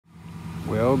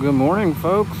Well, good morning,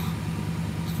 folks.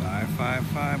 It's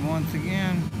 555 once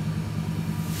again.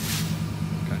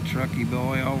 Got Truckee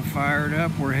Boy all fired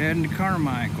up. We're heading to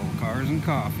Carmichael, Cars and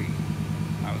Coffee.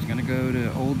 I was gonna go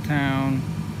to Old Town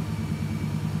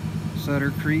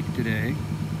Sutter Creek today,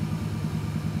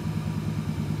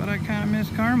 but I kind of miss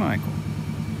Carmichael,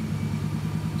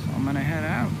 so I'm gonna head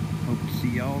out. Hope to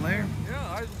see y'all there.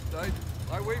 Yeah,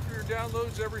 I wait for your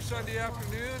downloads every Sunday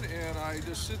afternoon, and I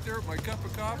just sit there with my cup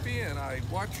of coffee and I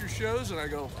watch your shows and I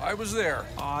go, I was there.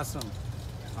 Awesome.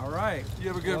 All right. You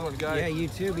have a good one, guy. Yeah, you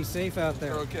too. Be safe out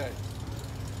there. Okay.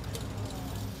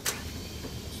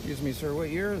 Excuse me, sir. What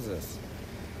year is this?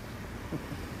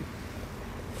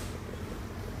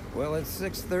 Well, it's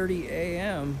 6:30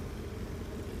 a.m.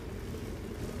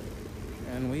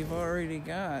 and we've already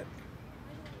got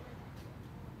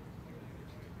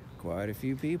quite a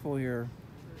few people here.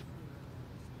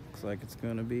 Looks like it's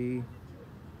going to be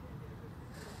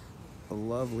a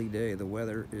lovely day. The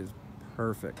weather is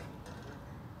perfect.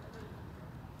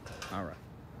 All right.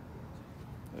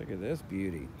 Look at this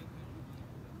beauty.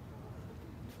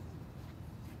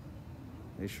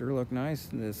 They sure look nice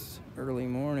this early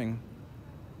morning.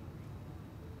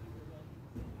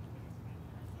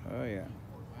 Oh yeah.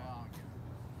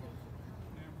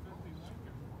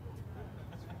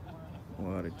 A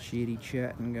lot of chitty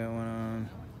chatting going on.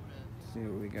 Let's see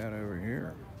what we got over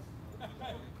here.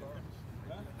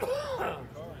 I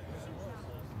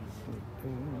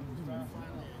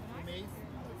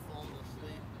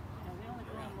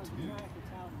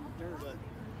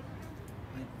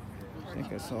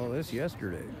think I saw this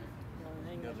yesterday.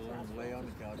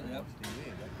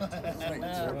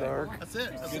 So dark. That's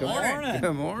it. Good morning.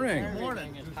 Good morning. Good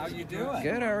morning. How you doing?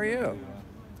 Good, how are you?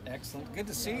 Excellent. Good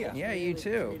to see you. Yeah, you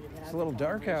too. It's a little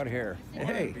dark out here.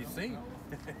 Hey.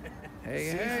 Hey,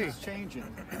 hey. It's changing.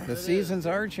 The seasons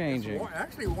are changing.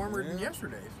 Actually warmer than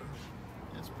yesterday. So.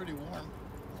 It's pretty warm.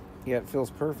 Yeah, it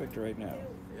feels perfect right now.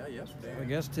 Yeah, yesterday. I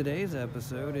guess today's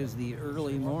episode is the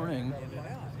early morning.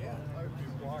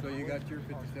 So you got your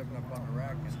 57 up on the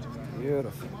rack.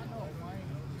 Beautiful.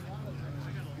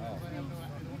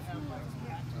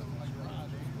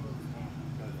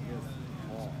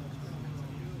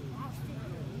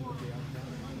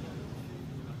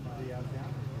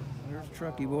 There's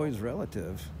Truckee Boy's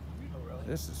relative.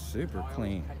 This is super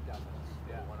clean.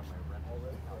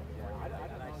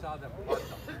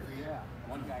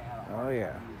 Oh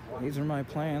yeah, these are my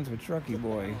plans with Truckee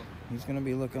Boy. He's gonna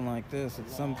be looking like this at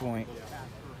some point.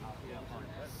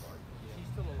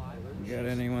 You got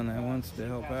anyone that wants to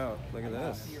help out? Look at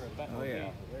this. Oh yeah.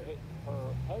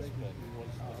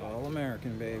 It's all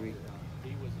American, baby.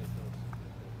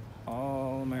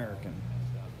 All American.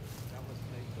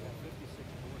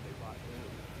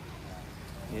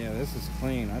 Yeah, this is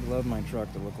clean. I'd love my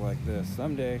truck to look like this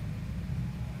someday.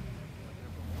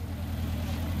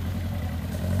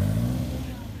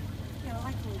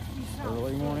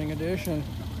 Early morning edition.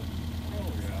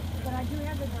 But I do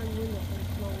have it on window for the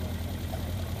slow one.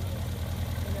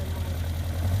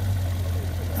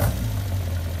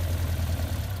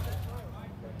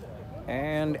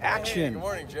 And action. Good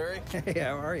morning, Jerry. Hey,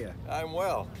 how are you? I'm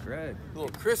well. Great. A little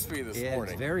crispy this Yeah,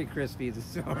 morning. it's very crispy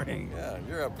this morning. Yeah,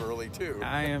 you're up early too.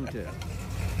 I am too.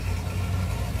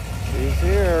 He's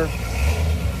here.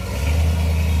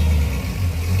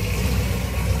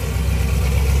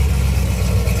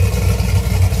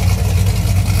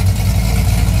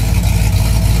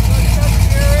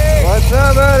 What's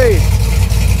up, buddy?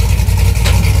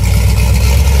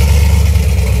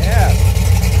 Yeah.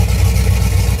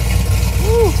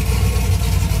 Woo.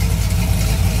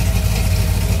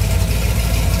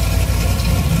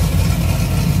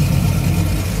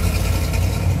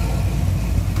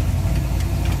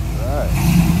 Right.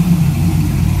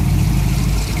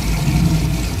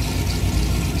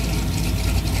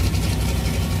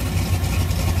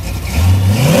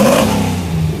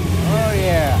 Oh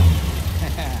yeah.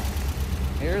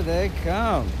 Here they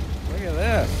come. Look at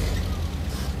this.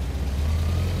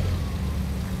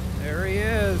 There he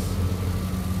is.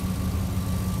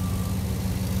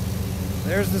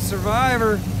 There's the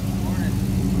survivor. Morning.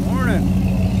 Morning.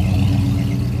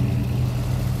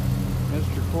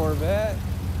 Mr. Corvette.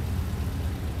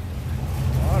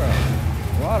 A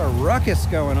lot of ruckus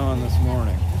going on this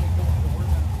morning.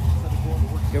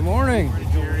 Good morning.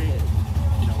 Sounded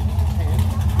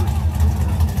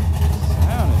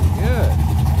good.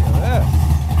 Look at this.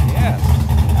 Yes.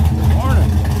 Good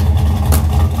morning.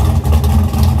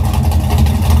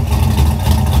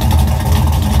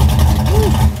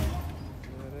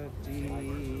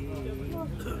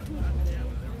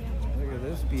 Look at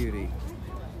this beauty.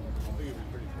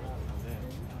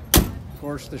 Of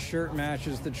course, the shirt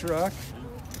matches the truck.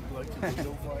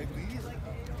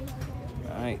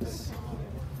 Nice.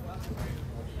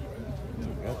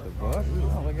 Got the book.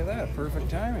 Oh, look at that. Perfect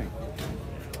timing.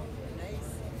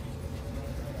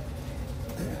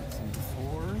 Some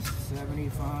fours,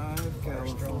 75,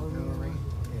 California.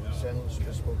 In San Luis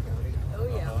Obispo County. Oh,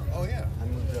 yeah. Oh, yeah. I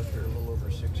moved up here a little over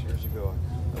 6 years ago.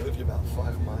 I lived about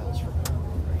 5 miles from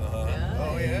home.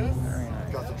 Oh, yeah? Very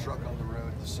nice. Got the truck on the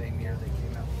road the same year they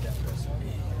came out with that recipe.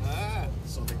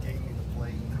 So they gave me the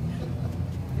plate.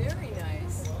 Very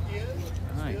nice.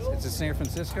 Nice. It's a San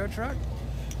Francisco truck?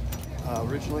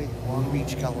 Originally, Long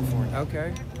Beach, California.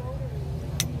 Okay.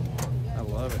 I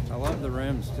love it. I love the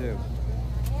rims too.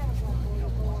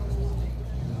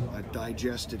 I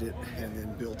digested it and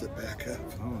then built it back up.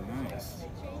 Oh, nice.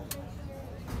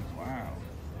 Wow.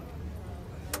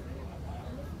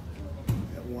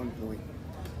 At one point,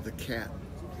 the cat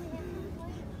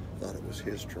thought it was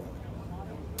his truck.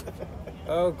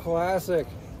 Oh, classic.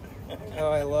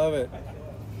 Oh, I love it.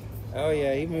 Oh,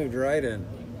 yeah, he moved right in.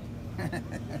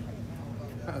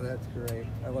 Oh, that's great.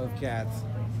 I love cats.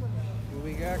 What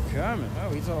we got coming? Oh,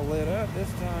 he's all lit up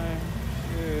this time.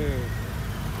 Dude.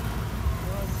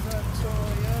 What's up,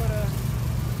 Toyota?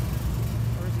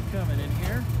 Where's he coming in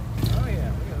here? Oh,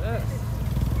 yeah, look at this.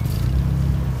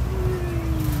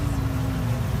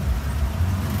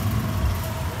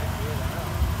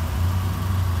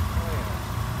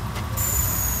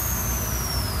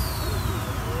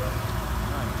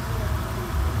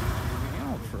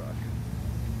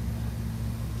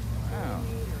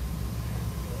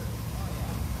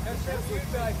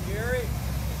 Gary,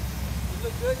 you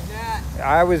look good in that.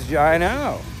 I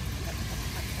know.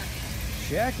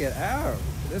 Check it out.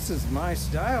 This is my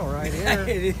style right here.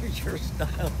 It is your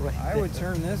style, right? I would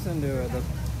turn this into the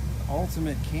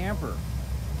ultimate camper.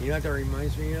 You know what that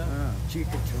reminds me of? Cheech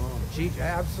and Chong.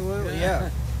 Absolutely, yeah.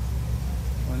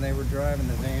 When they were driving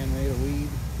the van made of weed.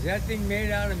 Is that thing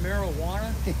made out of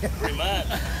marijuana? Pretty much.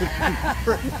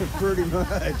 Pretty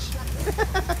much.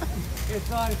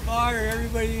 It's on fire.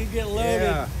 Everybody can get loaded.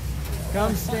 Yeah.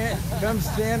 Come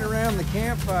stand around the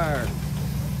campfire.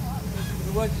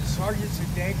 What did Sergeant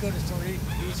Sudanko to start eating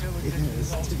pizza with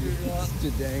this all screwed up?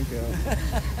 Stadenko.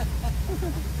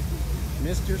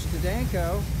 Mr.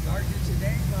 Stadenko. Sergeant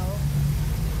Sudanko.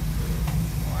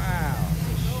 Wow.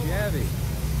 Chevy.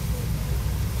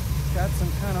 Got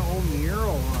some kind of old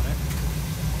mural on it.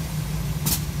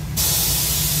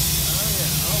 Oh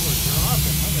yeah. Oh, we're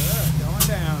dropping. Look at that. Going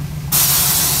down.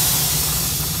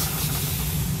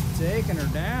 Taking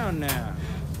her down now.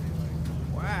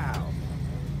 Wow.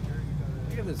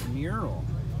 Look at this mural.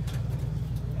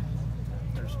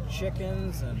 There's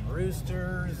chickens and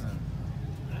roosters and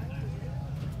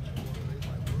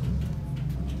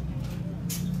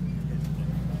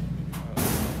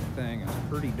this thing is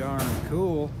pretty darn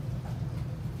cool.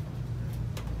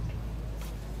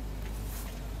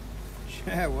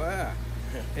 Yeah, wow.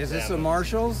 Is this a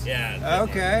Marshall's? Yeah. Definitely,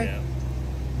 Okay. Yeah.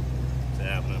 It's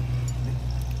happening.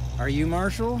 Are you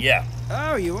Marshall? Yeah.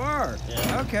 Oh, you are?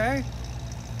 Yeah. Okay.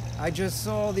 I just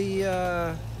saw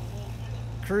the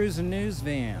Cruise and News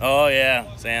van. Oh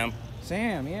yeah, Sam.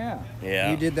 Sam, yeah. Yeah.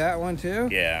 You did that one too?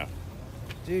 Yeah.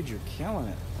 Dude, you're killing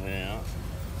it. Yeah.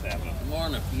 It's happening. Good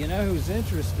morning. You know who's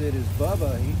interested is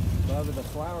Bubba. Bubba the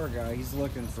flower guy. He's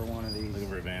looking for one of these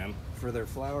Uber van. for their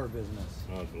flower business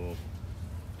Oh, cool.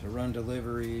 to run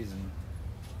deliveries and.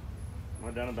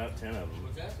 I've done about 10 of them,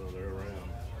 so they're around.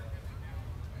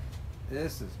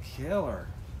 This is killer.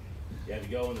 You have to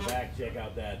go in the back, check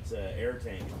out that air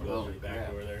tank. If you go through the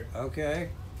back door there. Okay.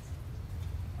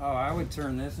 Oh, I would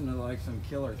turn this into like some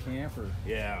killer camper.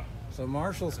 Yeah. So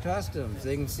Marshall's Customs,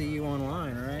 they can see you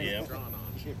online, right? Yeah.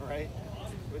 Right?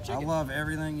 I love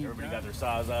everything you've Everybody got.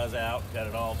 got their sawzalls out, got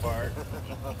it all apart.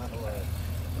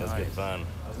 That's good fun.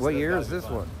 What year is this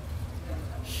one?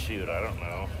 Shoot, I don't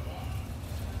know.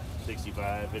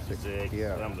 65, 56,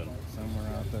 Yeah. something. Somewhere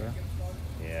out there.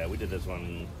 Yeah, we did this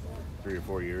one 3 or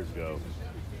 4 years ago.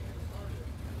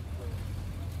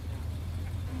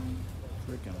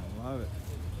 Freaking love it.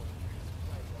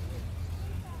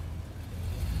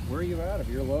 Where are you out of?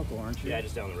 You're local, aren't you? Yeah,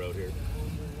 just down the road here.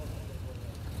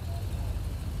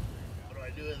 What do I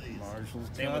do with these? Marshall's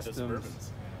Same with the Customs. Suburbans.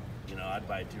 You know, I'd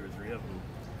buy 2 or 3 of them.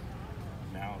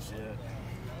 Now, shit.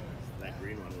 That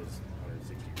green one was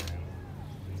 160 grand.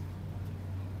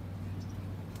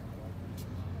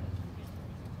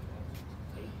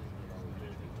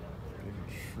 Big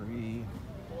tree.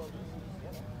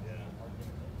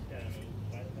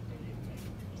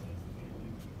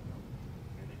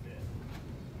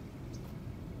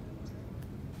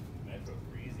 Metro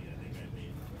Breezy, I think I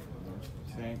made.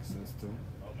 Tank system.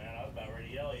 Oh man, I was about ready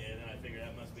to yell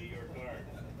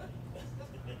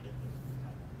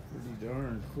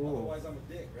darn cool. I'm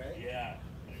a dick, right? Yeah.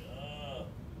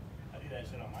 I do that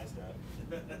shit on my stuff.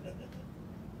 Look at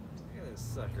this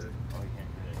sucker. Oh, you can't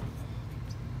do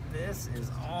that. This is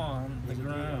on the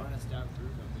ground.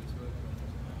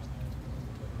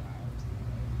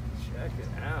 Check it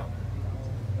out.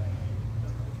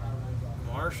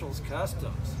 Marshall's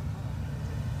Customs.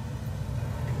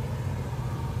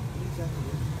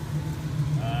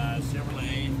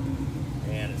 Chevrolet,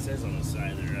 and it says on the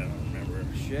side there, I don't remember.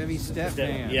 Chevy step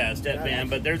van. Yeah, step van,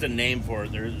 but there's a name for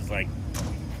it. There's like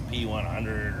P100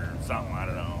 or something, I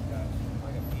don't know.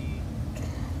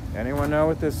 Anyone know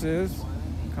what this is?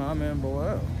 Comment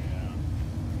below. Yeah.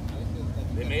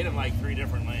 They made them like 3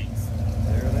 different lengths.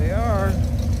 There they are.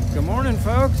 Good morning,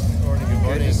 folks. Good morning.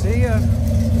 Good to see you.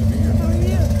 How are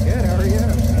you? Good, how are you?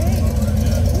 Hey.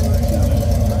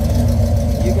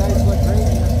 You guys look great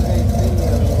in yesterday's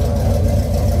video.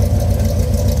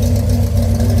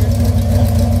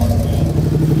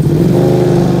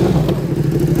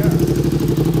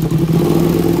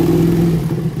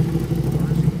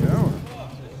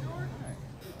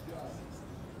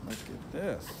 Look at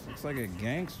this. Looks like a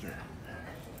gangster.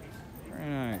 Very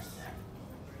nice.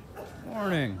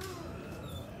 Morning.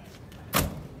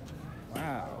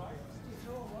 Wow.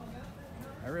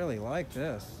 I really like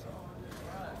this.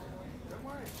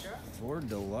 Ford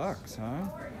Deluxe, huh?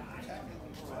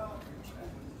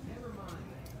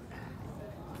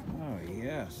 Oh,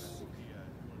 yes.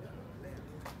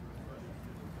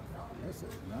 This is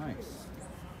nice.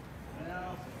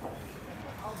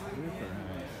 Super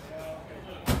nice.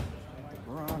 The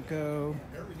Bronco.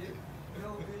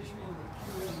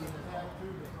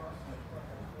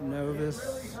 Novus.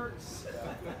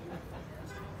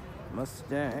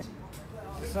 Mustang.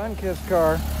 Sunkissed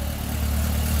car.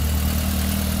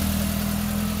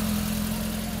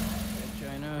 Bet you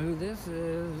I know who this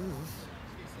is.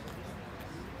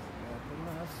 Got the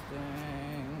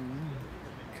Mustang.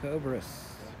 Cobras.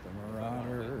 The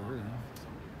Marauder.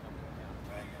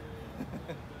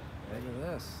 Look at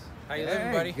this. How you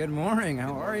living, buddy? Good morning.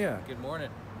 How are you? Good morning.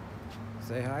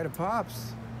 Say hi to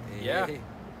Pops. Yeah.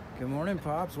 Good morning,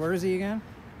 Pops. Where is he again?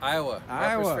 Iowa.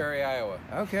 Iowa. Rockers Ferry, Iowa.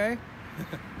 Okay.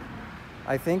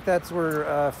 I think that's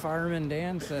where Fireman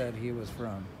Dan said he was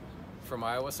from. From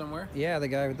Iowa somewhere? Yeah, the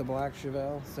guy with the black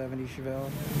Chevelle, 70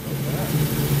 Chevelle.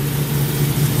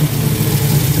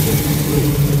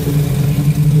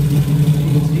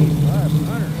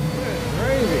 GT500. Good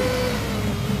gravy.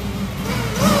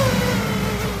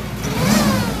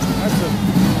 That's a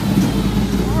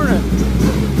morning.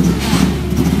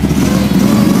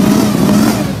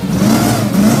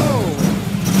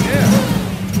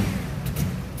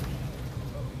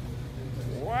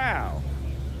 Wow.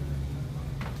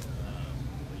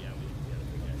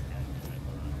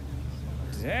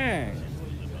 Dang.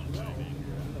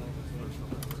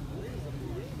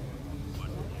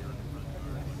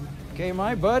 Okay,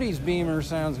 my buddy's Beamer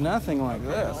sounds nothing like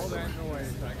this.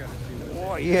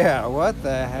 Oh, yeah, what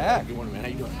the heck? Good morning, man. How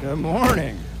you doing? Good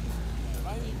morning.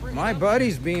 My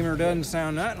buddy's Beamer doesn't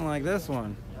sound nothing like this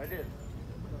one. I did.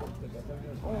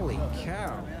 Holy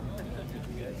cow.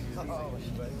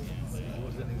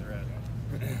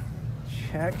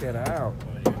 Check it out.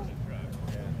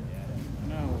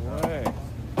 No way.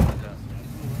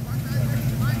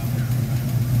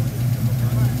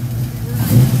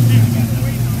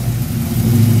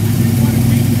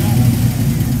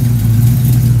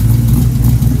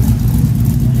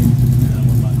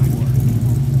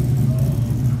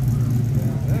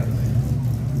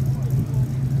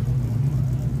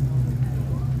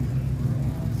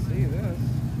 See this?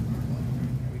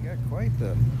 We got quite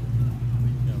the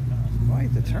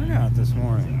turnout this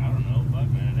morning. I don't know, fuck,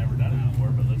 man. I've never done it before,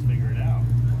 but let's figure it out.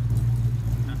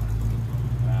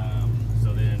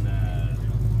 So then,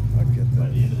 Look at by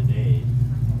the end this. of the day,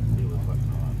 it was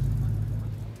fucking on.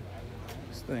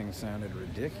 This thing sounded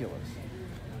ridiculous.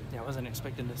 Yeah, I wasn't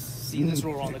expecting to see this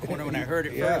roll around the corner when I heard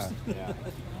it Yeah. first. Yeah.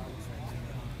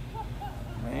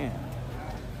 Man.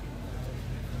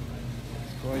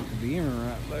 It's quite the Beamer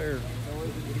right there.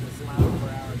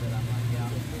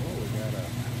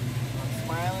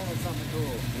 Smiling at something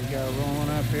cool. We got rolling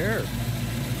up here.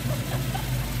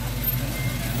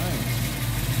 Nice.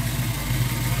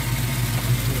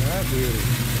 Look at that beauty.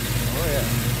 Oh yeah.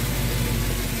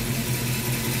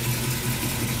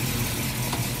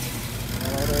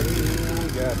 Already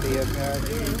got the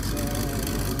Apache. I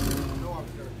know I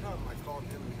was going to come. I called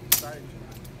him and decided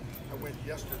I went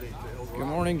yesterday to Dorado. Good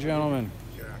morning, gentlemen.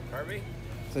 Yeah. Harvey?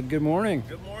 Said good morning.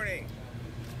 Good morning.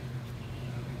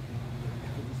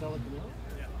 Did you sell it to me?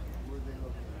 Yeah.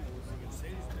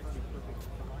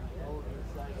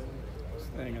 This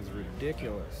thing is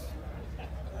ridiculous.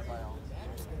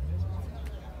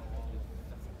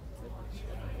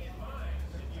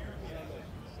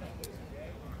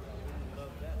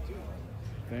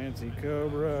 Fancy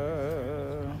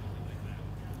Cobra.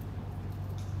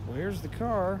 Well, here's the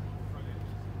car.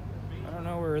 I don't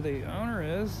know where the owner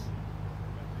is.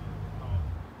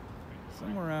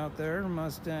 Somewhere out there,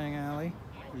 Mustang Alley.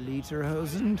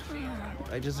 Lederhosen.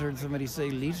 I just heard somebody say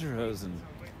Lederhosen.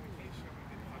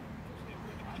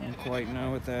 I don't quite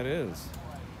know what that is.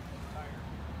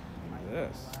 Look at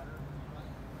this.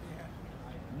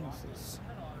 This is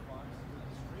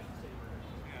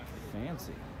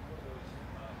fancy.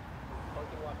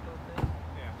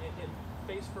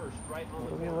 Face first, right on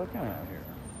What are we looking at here?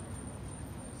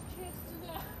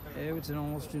 Oh, it's an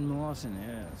Austin Martin.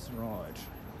 Yes, right.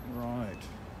 Right.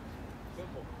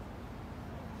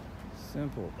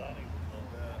 Simple.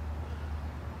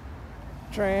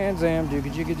 Trans Am,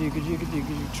 dooka jigga dooka jigga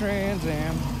dooka Trans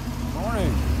Am.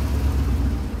 Morning.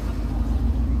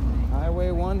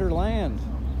 Highway Wonderland.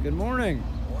 Good morning.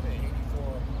 Morning.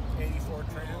 84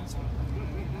 trans.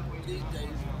 These days.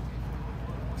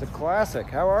 It's a classic.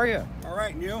 How are you? All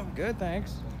right, and you? Good,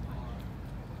 thanks.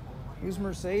 Who's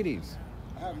Mercedes?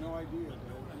 I have no idea.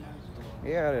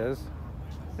 Yeah, it is.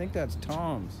 I think that's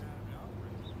Tom's.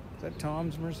 Is that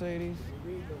Tom's Mercedes?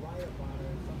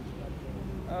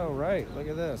 Oh, right. Look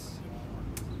at this.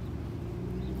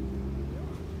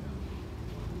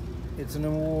 It's an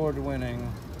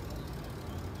award-winning.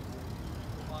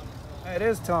 It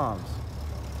is Tom's.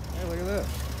 Hey, look at this.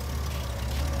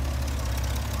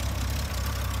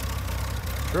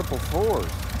 Triple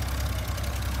fours.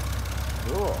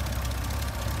 Cool.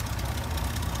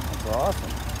 That's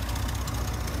awesome.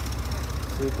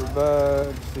 Super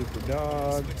bug, super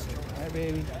dog. Hi,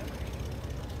 baby.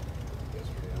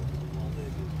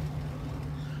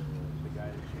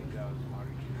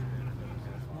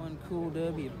 One cool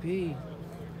WP.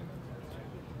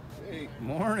 Hey,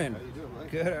 Morning. how you doing,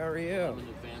 Mike? Good, how are you?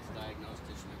 Advanced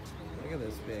diagnostician. Look at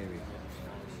this baby.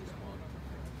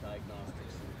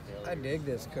 Diagnostics. I dig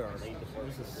this car.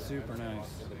 This is super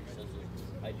nice.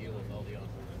 I deal with all the other.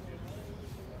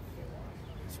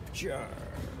 Jar.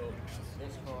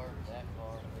 This car, that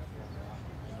car,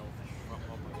 you know, front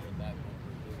bumper and back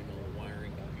bumper, you know, the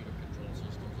wiring, computer control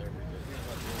systems, everything.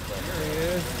 There he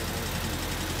is.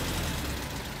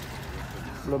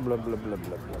 Blah, blah, blah, blah,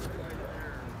 blah, blah.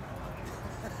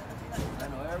 I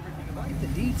know everything about the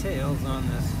details on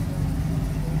this.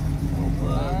 I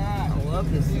love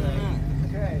this thing.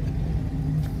 Okay.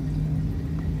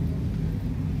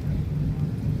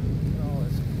 All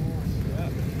this cool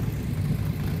stuff.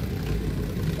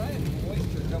 Giant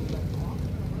moisture coming up onto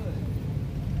the hood.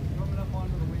 Coming up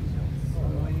onto the windshield. All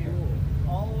the way here.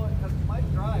 All the way, because my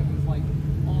drive was like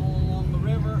all along the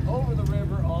river, over the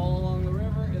river, all along the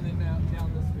river, and then now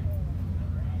down the street.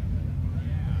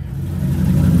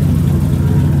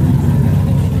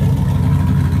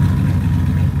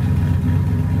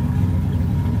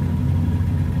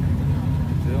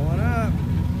 Filling up.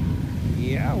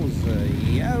 Yowza,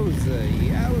 yowza,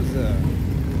 yowza.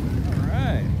 All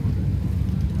right.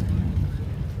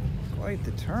 Quite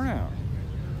the turnout.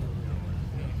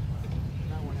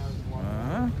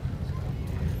 Uh-huh.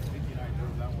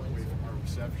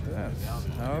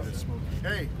 That's,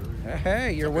 Hey,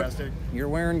 hey, What's up, Basti? you're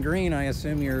wearing green. I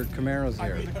assume your Camaro's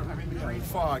here. I'm in the green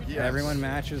fog, yes. Everyone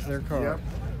matches their car.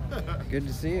 Yep. Good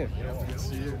to see you. Good to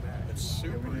see you. It's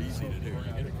super easy to do. You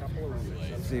get a couple of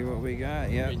relays. Let's see what we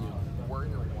got. Yep.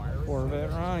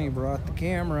 Corvette Ronnie brought the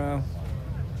Camaro.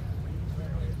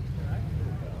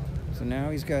 So now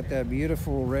he's got that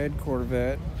beautiful red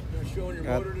Corvette. Showing your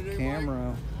Got motor the today, Mike?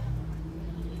 Camaro.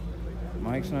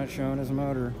 Mike's not showing his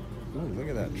motor. Ooh, look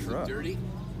at that truck. Dirty?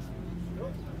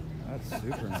 That's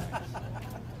super nice.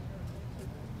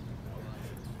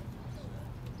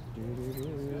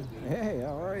 Hey,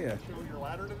 how are you? Showing your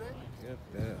ladder today? Get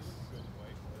this.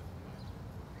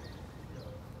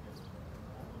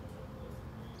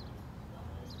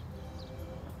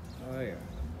 Oh yeah.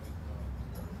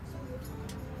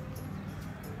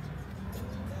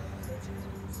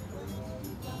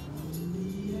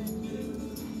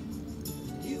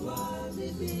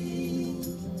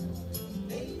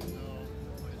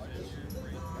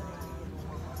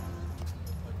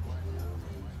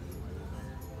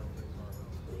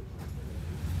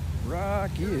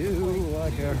 Rock you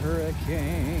like a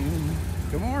hurricane.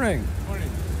 Good morning. Morning.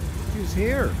 Who's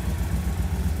here?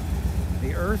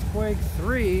 The Earthquake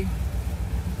 3.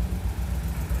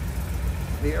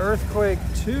 The Earthquake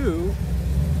 2.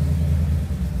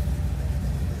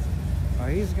 Oh,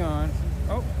 he's gone.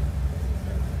 Oh,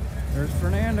 there's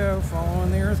Fernando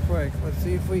following the earthquake. Let's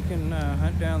see if we can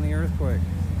hunt down the earthquake.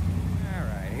 All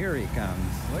right, here he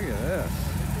comes. Look at this.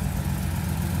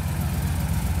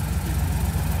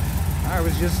 I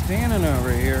was just standing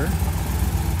over here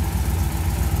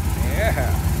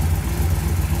Yeah.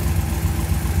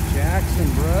 Jackson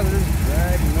Brothers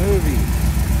Drag Movie.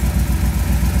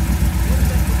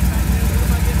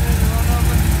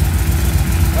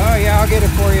 Oh yeah, I'll get it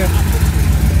for you.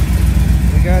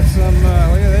 We got some,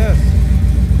 look at this.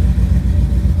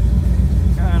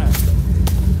 Kind of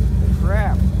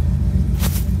crap.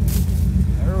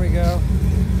 There we go.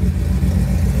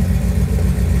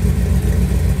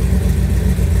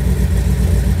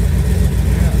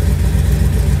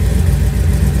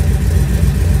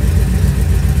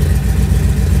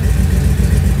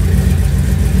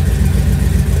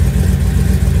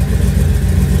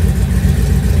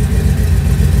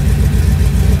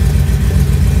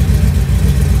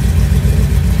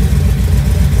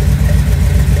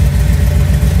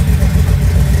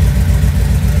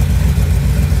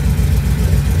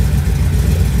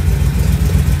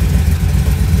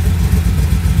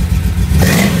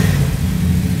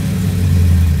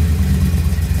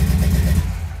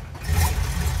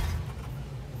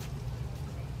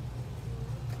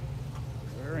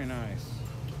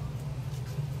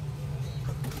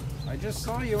 I just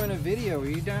saw you in a video. Were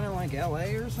you down in like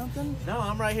LA or something? No,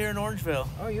 I'm right here in Orangeville.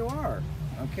 Oh, you are?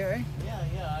 Okay. Yeah.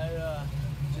 I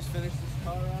just finished this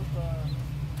car up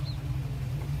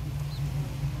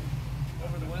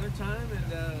over the winter time,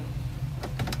 and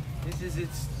this is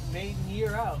its maiden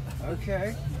year out.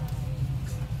 Okay.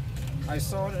 I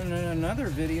saw it in another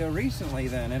video recently.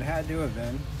 Then it had to have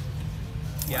been.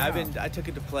 Yeah, Wow. I took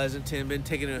it to Pleasanton. Been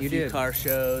taking it to a You few did? car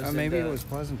shows. Oh, maybe it was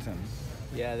Pleasanton.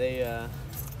 Yeah, they.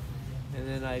 And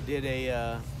then I did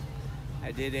a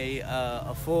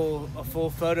full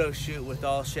photo shoot with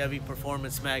all Chevy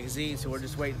Performance magazine. So we're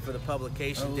just waiting for the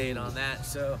publication date on that.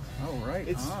 So oh, right.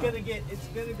 it's gonna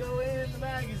go in the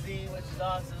magazine, which is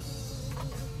awesome.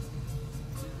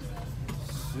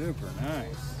 Super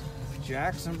nice.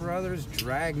 Jackson Brothers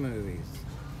Drag Movies.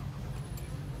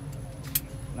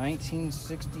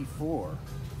 1964.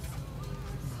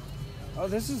 Oh,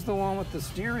 this is the one with the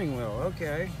steering wheel.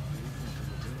 Okay.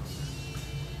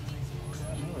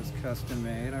 That was custom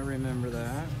made. I remember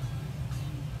that.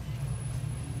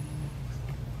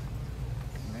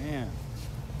 Man.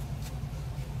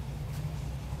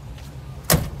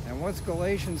 And what's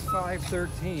Galatians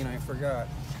 5:13? I forgot.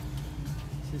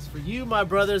 It says, "For you, my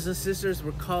brothers and sisters,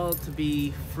 were called to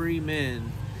be free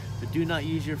men, but do not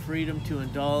use your freedom to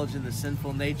indulge in the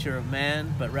sinful nature of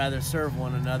man, but rather serve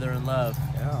one another in love."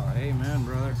 Yeah, amen,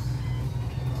 brother.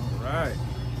 All right.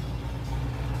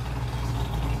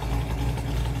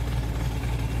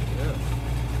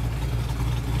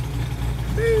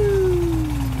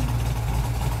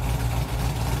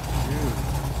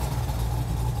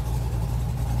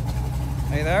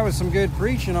 Hey, that was some good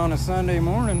preaching on a Sunday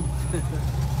morning. What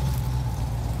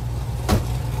do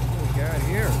we got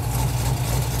here?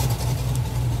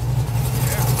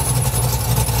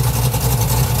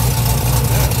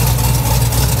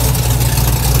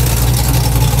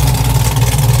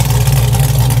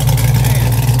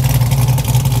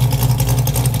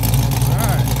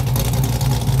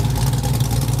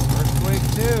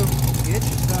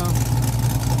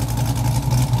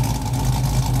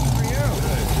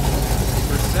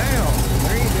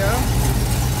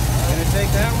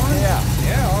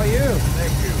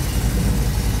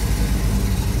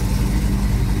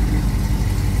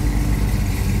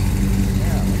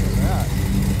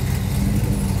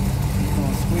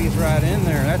 Right in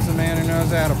there. That's a man who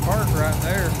knows how to park right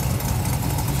there.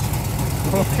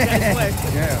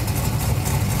 Yeah.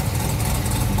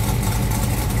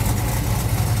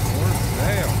 For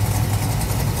sale.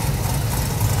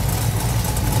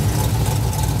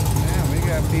 Man, we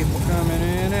got people coming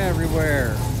in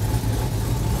everywhere.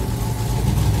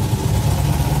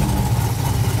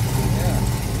 Yeah.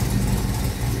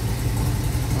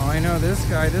 Oh, I know this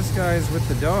guy. This guy's with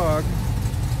the dog.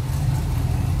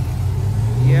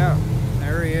 Yeah,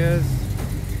 there he is.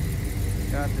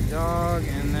 Got the dog,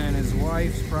 and then his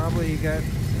wife's probably got,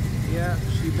 yeah,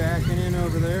 she backing in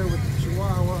over there with the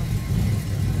Chihuahua.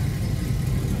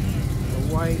 The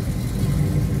white.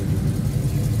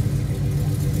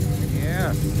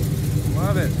 Yes,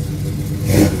 love it.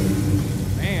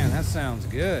 Man, that sounds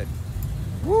good.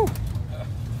 Woo!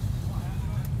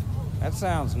 That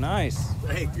sounds nice.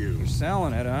 Thank you. You're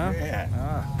selling it, huh? Yeah.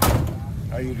 Ah.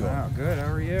 How you doing? Wow, good. How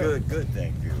are you? Good,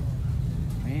 thank you.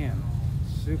 Man,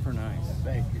 super nice.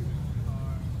 Thank you.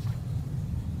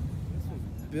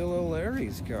 Bill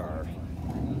O'Leary's car.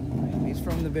 He's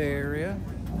from the Bay Area.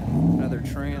 Another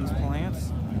transplant.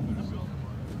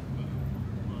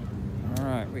 All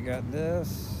right, we got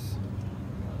this.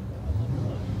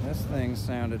 This thing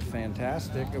sounded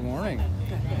fantastic. Good morning.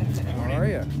 How are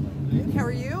you? Good. How are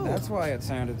you? That's why it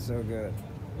sounded so good.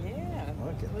 Yeah.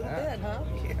 Look at a little that. bit, huh?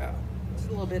 Yeah. Just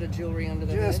a little bit of jewelry under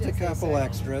the Just hood. a as they couple say.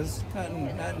 extras.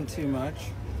 Nothing too much.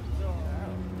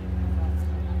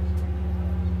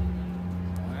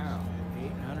 Wow.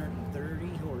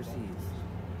 830 horses.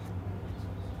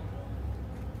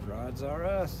 Rods are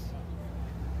us.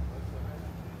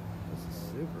 This is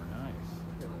super nice.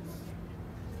 Look at this.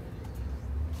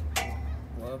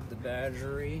 Love the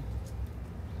badgery.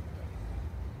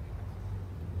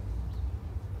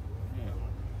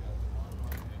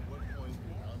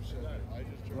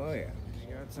 Oh yeah,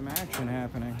 you got some action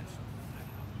happening.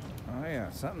 Oh yeah,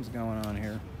 something's going on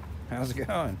here. How's it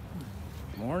going?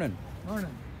 Morning. Morning.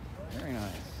 Very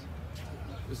nice.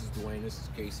 This is Dwayne. This is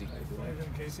Casey. Hey, Dwayne.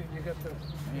 Hey, Casey, you got the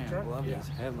Man, truck? I love Yeah. these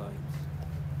headlights.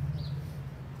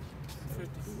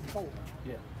 54.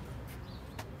 Yeah.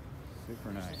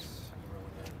 Super nice.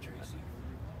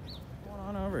 What's going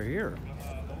on over here?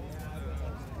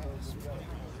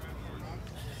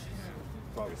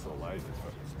 Probably so light it's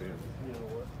fucking spin.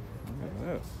 Look at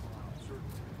this.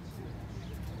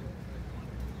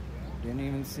 Didn't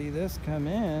even see this come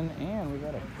in, and we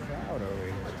got a crowd over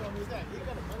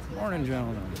here. Morning,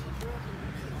 gentlemen.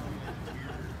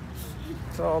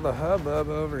 It's all the hubbub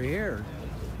over here.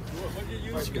 What do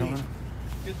you What's use? going on?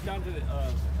 Get down to the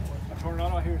a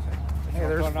Tornado here. Hey,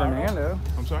 there's Fernando.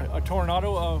 I'm sorry? A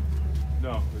Tornado.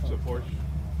 No, it's a Porsche.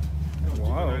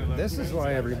 Whoa, this is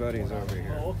why everybody's over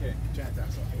here. Oh, okay.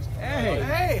 Hey,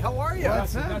 Hey, how are you?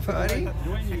 what's up, buddy?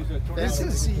 Dwayne used a Tornado. This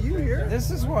is you here.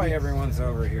 This is why everyone's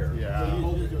over here. Yeah.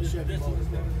 It's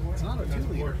not a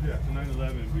 2-liter. Yeah, it's a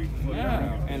 911.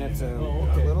 Yeah, and it's a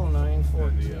okay. little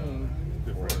 914.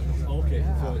 Okay.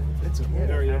 So It's a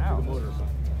area up to the motor.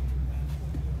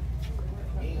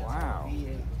 Wow.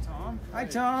 Tom? Hi,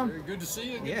 Tom. Very good to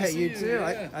see you. Good Yeah, to see you too.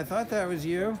 Yeah. I thought that was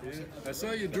you. I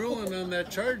saw you drooling on that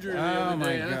charger the Oh other my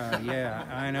day. Huh? God, yeah,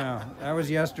 I know. That was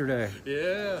yesterday.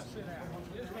 Yeah.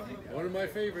 One of my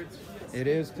favorites. It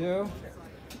is too?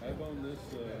 I've owned this.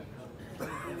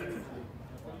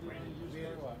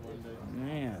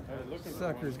 Man,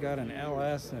 sucker's got an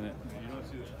LS in it.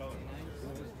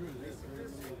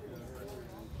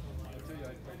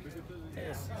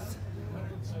 This is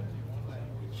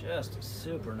just a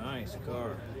super nice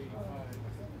car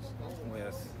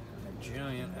with a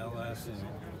giant LS in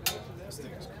it. This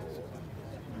thing is cool.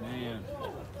 Man.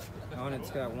 Oh, and it's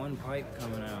got one pipe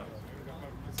coming out.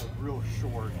 It's a real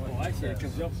short. Oh, I see. It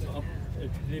comes up.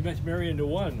 They must marry into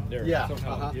one there. Yeah,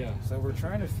 Somehow. uh-huh. Yeah. So we're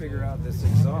trying to figure out this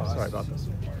exhaust. Sorry about this.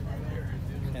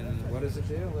 And what does it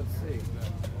do? Let's see.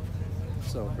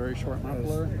 So very short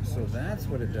muffler. So that's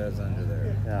what it does under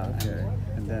there. Yeah. Okay.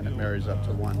 And then it marries up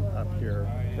to one up here.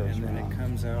 Goes And then around. it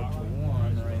comes out to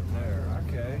one right there.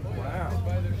 Okay. Wow.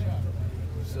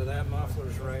 So that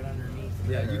muffler's right underneath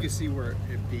there. Yeah, you can see where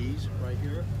it bees right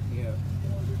here. Yeah.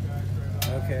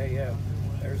 Okay, yeah.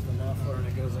 There's the muffler and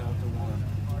it goes out to one.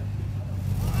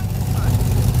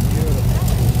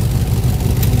 Beautiful.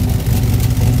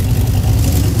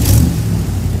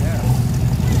 Yeah.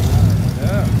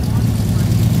 Yeah.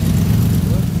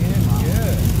 Looking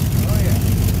good. Oh yeah.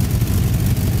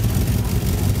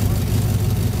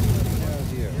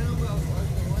 Knows you.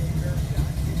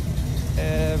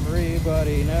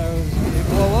 Everybody knows you.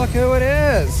 Well, look who it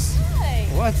is. Hi.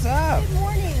 What's up? Good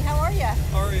morning. How are you?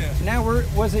 How are you? Now,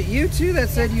 was it you two that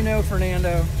said you know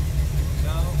Fernando?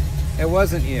 No. It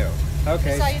wasn't you. I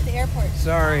Okay. saw you at the airport.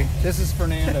 Sorry. This is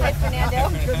Fernando. Hi, Fernando.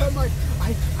 Because I'm like,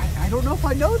 I don't know if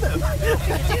I know them.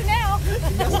 You do now.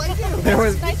 Yes, I do. There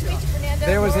was Nice to meet you, Fernando.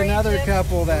 there was Lori, another Jim.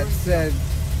 couple that said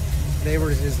they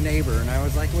were his neighbor, and I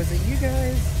was like, was it you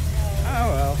guys? Oh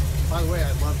well. By the way,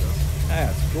 I love this.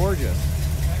 That's gorgeous.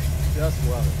 Just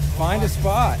love it. Find a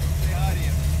spot.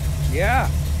 Yeah.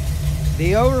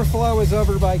 The overflow is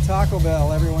over by Taco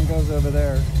Bell. Everyone goes over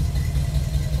there.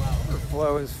 Wow.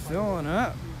 Overflow is filling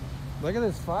up. Look at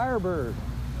this Firebird.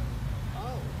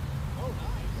 Oh,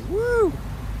 nice. Woo!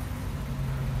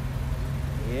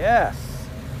 Yes.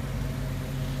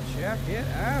 Check it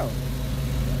out.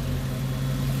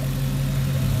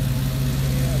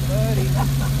 Yeah, buddy.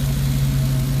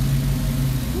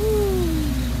 Woo!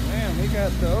 Man, we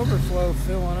got the overflow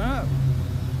filling up.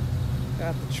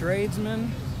 Got the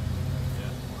tradesman.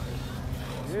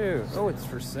 Dude, oh, it's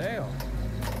for sale.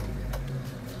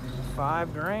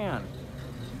 $5,000.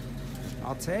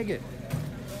 I'll take it.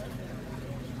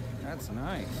 That's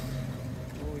nice.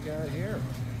 What we got here?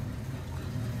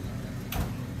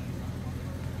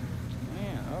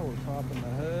 Man, oh, we're popping the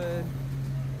hood.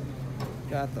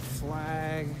 Got the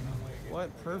flag. What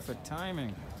perfect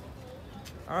timing.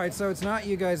 All right, so it's not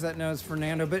you guys that knows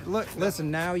Fernando, but look,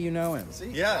 listen, now you know him.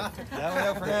 Yeah, now we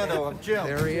know Fernando. I'm Jim.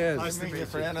 There he is. Nice to meet you,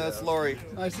 Fernando. That's Lori.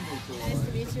 Nice to meet you. Nice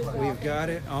to meet you. as well. We've got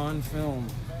it on film.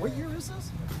 What year is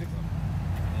this?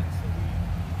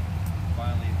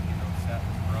 Finally, sat in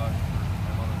the garage for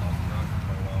my mother-in-law's garage for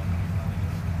quite a while.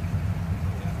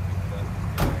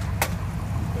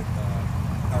 Put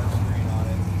power screen on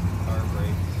it, power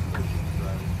brakes,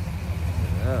 driving.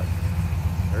 Yeah.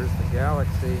 There's the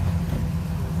Galaxy.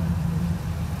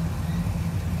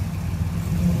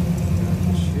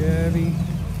 Chevy. Here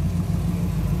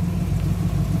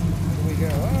we go.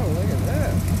 Oh, look at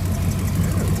that.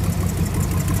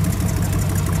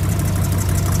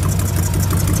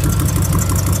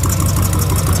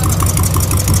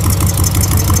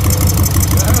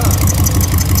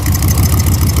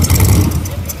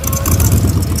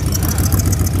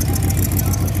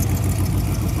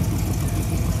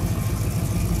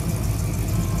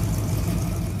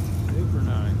 Super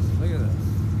nice. Look at this.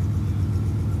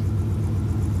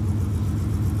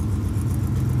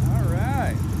 All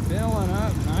right, filling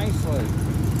up nicely.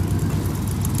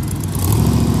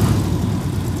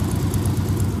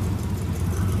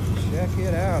 Check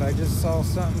it out. I just saw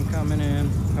something coming in.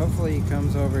 Hopefully he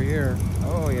comes over here.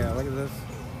 Oh yeah, look at this.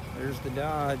 There's the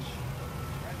Dodge.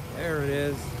 There it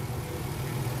is.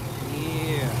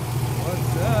 Yeah.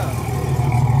 What's up?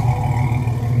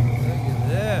 Look at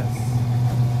this.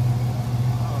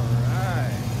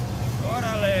 Alright.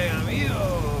 Órale, amigo.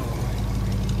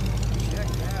 Check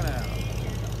that out.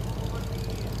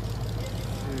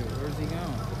 Shoot, where's he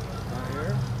going? Right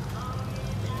here?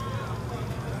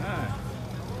 Alright.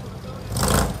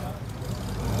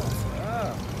 What's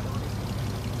up?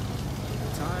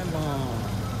 Time bomb.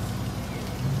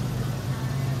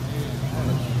 Man, that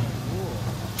is cool.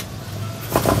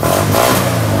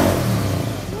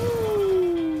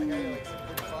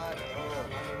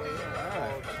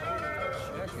 Alright.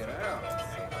 Check it out.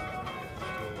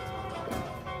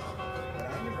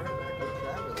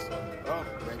 Oh,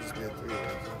 I just did 3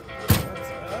 days.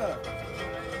 What's up?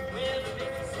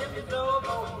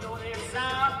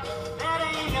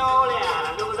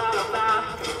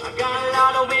 I got a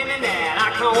lot of women that I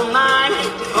call mine.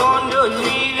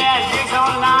 Underneath that dick's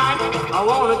online. I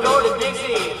wanna go to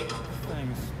Dixie.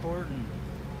 Thing's sporting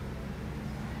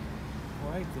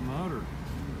quite the motor. Look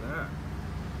at that.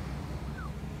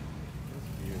 That's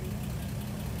beauty.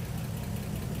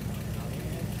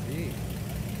 Gee.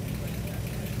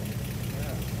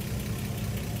 Yeah.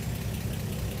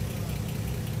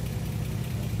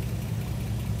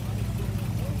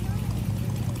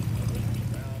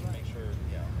 Make sure,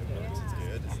 it's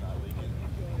good. It's not leaking.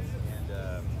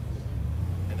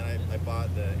 And then I bought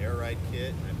the air ride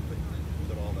kit and I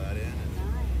put all that in. And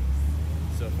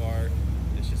so far,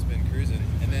 it's just been cruising.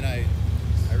 And then I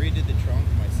redid the trunk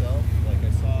myself. Like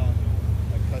I saw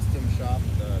a custom shop,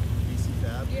 the BC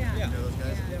Fab. Yeah. You know those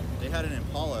guys? Yeah. They had an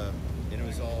Impala and it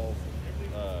was all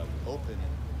open.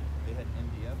 And they had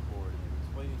MDF board and they were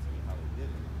explaining to me how they did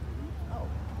it. Oh,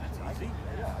 that's easy.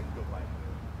 Yeah, I can go buy it.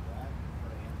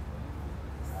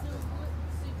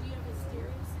 So do you have a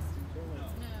stereo system?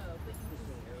 No, but you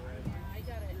can. Yeah, I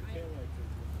got it.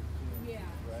 Yeah.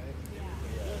 Right?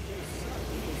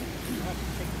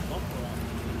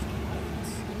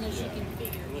 Unless you can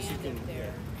figure it out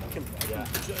there.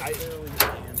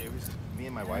 It was me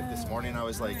and my wife this morning. I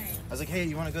was like, hey,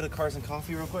 you want to go to Cars and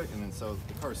Coffee real quick? And then so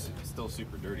the car's still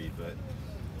super dirty, but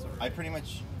I pretty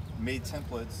much made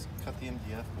templates, cut the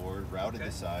MDF board, routed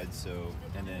the sides,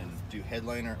 and then do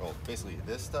headliner. Oh, basically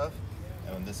this stuff,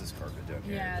 and then this is carpet down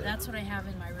here. Yeah, that's what I have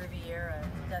in my Riviera.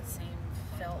 That same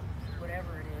felt,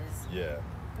 whatever it is. Yeah.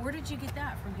 Where did you get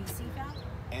that from? BC Fab?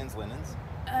 Ann's Linens.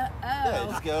 Oh. Yeah,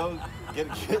 just go get.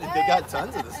 They got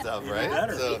tons of the stuff, right?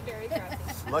 So,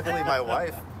 luckily, my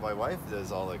wife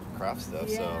does all the craft stuff,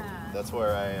 so that's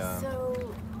where I.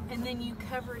 So, and then you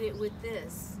covered it with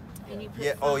this, and you put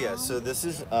Yeah. Oh, yeah. foam? So this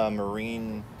is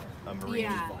marine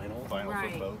vinyl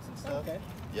right. for boats and stuff. Okay.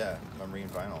 Yeah, marine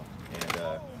vinyl,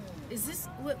 and. Is this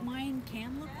what mine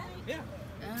can look like? Yeah.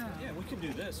 Oh. Yeah, we can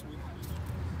do this.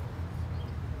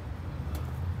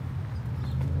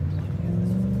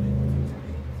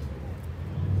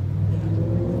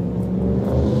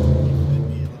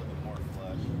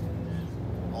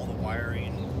 All the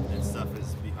wiring and stuff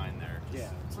is behind there.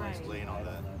 Just Right. explain all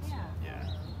that. Yeah.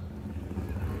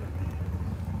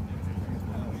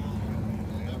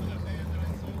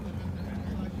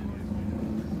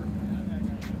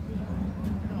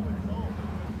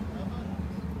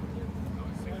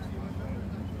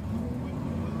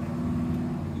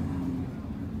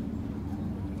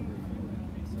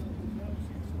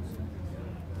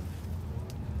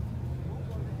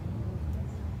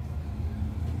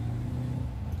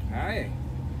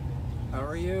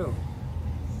 are you?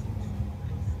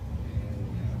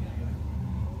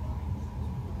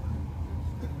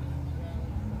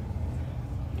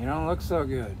 You don't look so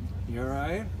good. You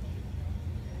alright?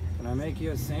 Can I make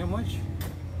you a sandwich?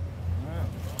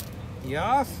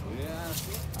 Yes?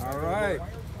 Yes. Alright.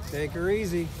 Take her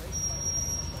easy.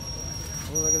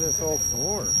 Oh, look at this old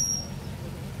Ford.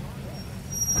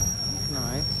 That's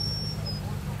nice.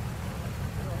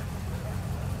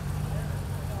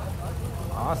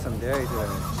 Awesome day today.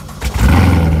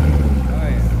 Oh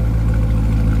yeah.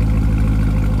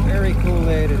 Very cool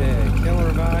day today.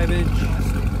 Killer vibage.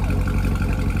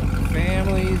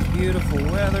 Families, beautiful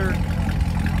weather.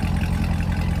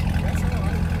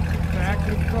 Packed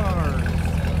with cars.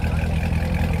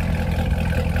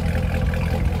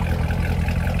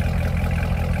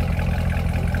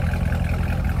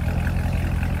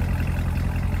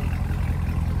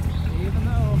 Even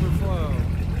the overflow.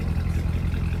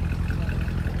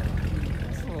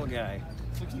 This little guy.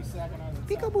 62nd, I was in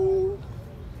Peekaboo.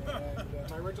 And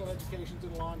my original education's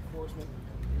in law enforcement.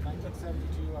 In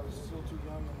 1972, I was still too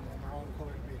young and my own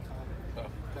color to be a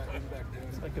cop. Back then.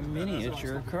 It's like a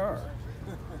miniature car.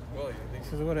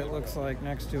 This is what it looks like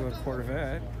next to a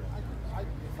Corvette.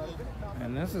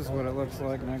 And this is what it looks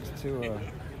like next to a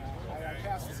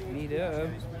E-Dub.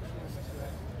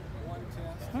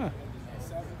 Huh.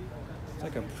 It's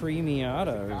like a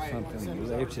Premiata or something.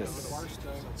 Lotus.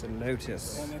 It's a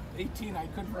Lotus. And at 18, I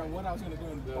couldn't figure out what I was going to do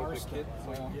in Barstow.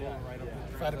 So,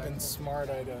 if I'd have been smart,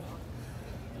 I'd have,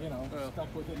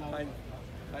 stuck with it.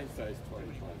 Hindsight's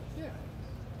 20/20. Yeah.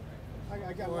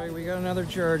 I got Boy, we got another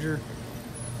Charger.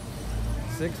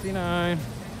 69.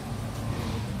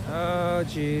 Oh,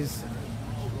 jeez.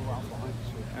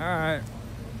 All right.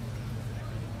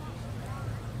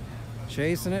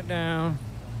 Chasing it down.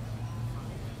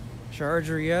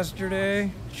 Charger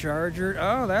yesterday. Charger.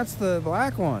 Oh, that's the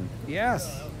black one.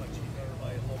 Yes.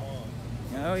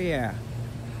 Oh, yeah.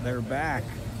 They're back.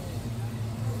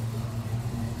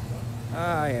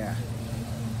 Oh, yeah.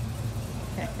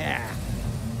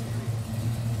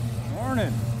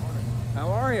 Morning. How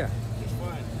are you? Just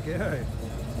fine. Good.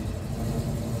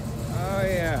 Oh,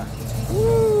 yeah.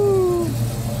 Woo!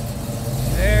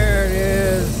 There it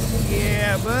is.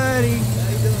 Yeah, buddy. How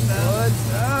you doing, pal?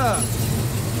 What's up?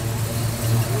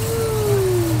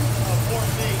 Woo!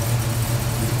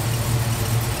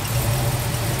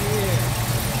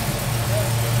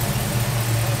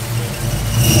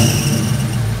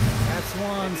 That's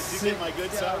one. Did you get my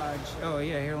good side? Oh,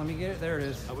 yeah. Here, let me get it. There it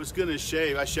is. I was gonna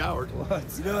shave. I showered. What?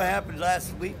 You know what happened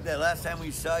last week? That last time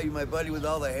we saw you, my buddy with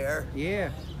all the hair.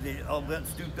 Yeah. They all went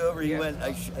stooped over. He Yeah. went.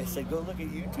 I said, "Go look at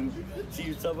YouTube. See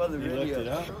yourself on the You video." looked it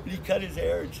up? He cut his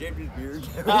hair and shaved his beard.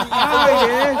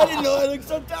 I I didn't know I looked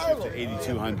so terrible.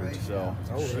 8,200. So.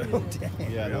 Oh, really?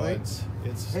 Yeah, no, Really?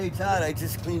 it's. Hey Todd, I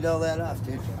just cleaned all that off,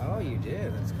 dude. Oh, you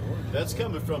did. That's cool. That's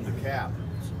coming from the cap.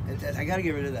 I gotta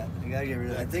get rid of that.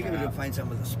 I think I'm gonna find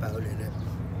something with a spout in it.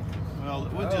 Well,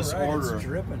 we'll Oh, just right, order. It's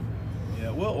dripping.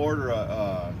 Yeah, we'll order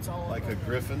a like a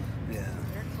Griffin. Yeah.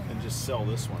 And just sell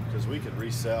this one because we could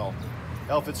resell.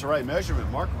 Hell, if it's the right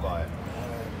measurement, Mark will buy it.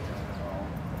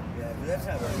 Yeah, but that's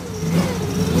not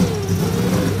right.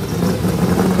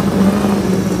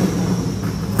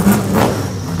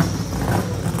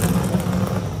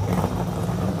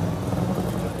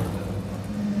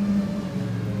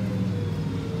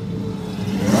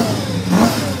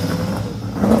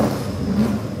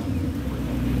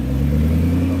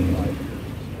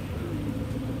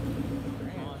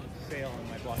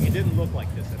 It didn't look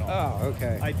like this at all. Oh,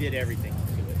 okay. I did everything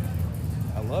to it.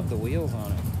 I love the wheels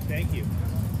on it. Thank you.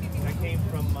 I came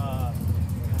from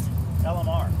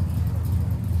LMR.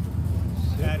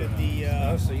 Added the.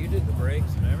 Oh, so you did the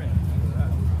brakes and everything. Look at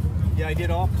that. Yeah, I did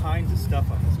all kinds of stuff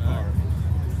on this car.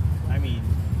 I mean,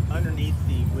 underneath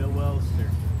the wheel wells,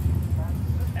 they're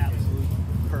absolutely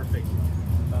perfect.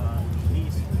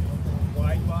 These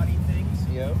wide body things.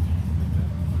 Yep.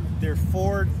 They're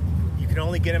Ford. You can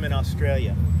only get them in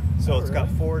Australia. So it's got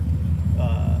Ford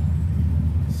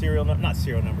not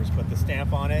serial numbers, but the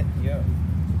stamp on it. Yeah.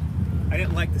 I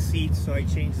didn't like the seats, so I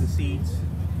changed the seats.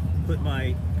 Put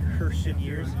my Herschel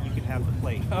years. You can have the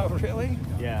plate. Oh, really?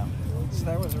 Yeah. So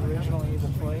that was originally the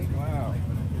plate? Wow.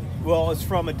 Well, it's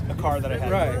from a car that I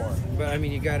had Right. before. But I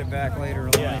mean, you got it back later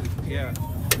in Yeah. life. Yeah.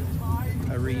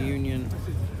 A reunion.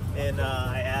 And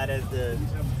I added the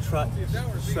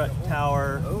strut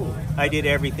tower. Oh. I did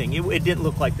everything. It didn't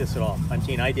look like this at all. I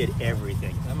mean, I did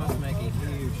everything. That must make a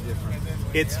huge difference.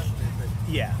 It's,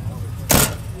 yeah.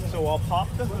 So I'll pop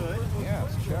the hood. Yeah,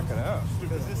 let's check it out.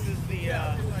 Because this is the.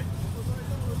 I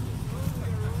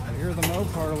hear the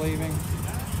Mopar leaving.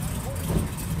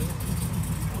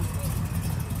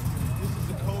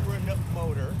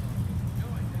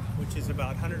 which is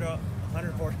about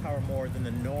 100 horsepower more than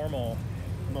the normal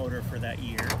motor for that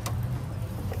year.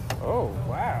 Oh,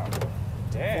 wow.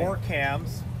 Dang. 4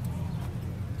 cams.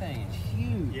 Thing is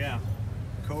huge. Yeah.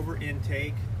 Cobra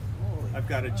intake. I've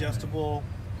got adjustable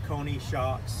Coney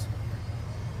shocks.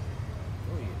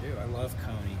 Oh, you do. I love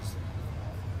Conies.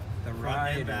 The Front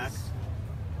ride and back. is...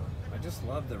 I just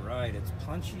love the ride. It's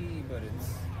punchy, but it's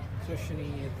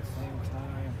cushiony at the same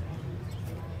time.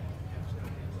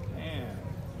 Man,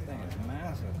 this thing is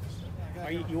massive.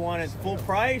 You want it full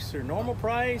price or normal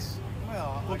price?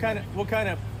 Well, what kind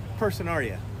of person are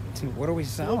you? What are we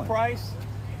selling? Full price?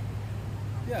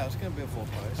 Yeah, it's going to be a full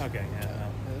price. Okay, yeah.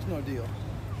 There's no deal.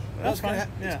 That's It's got- fine,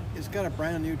 yeah. It's got a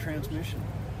brand new transmission.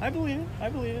 I believe it. I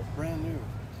believe it. Brand new.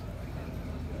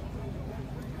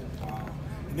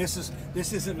 And this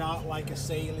is not like a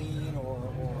Saline or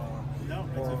no,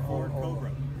 it's a Ford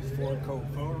Cobra. Ford Cobra.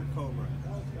 Ford Cobra.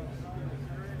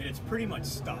 And it's pretty much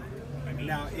stock. I mean,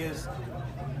 Now,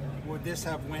 would this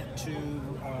have went to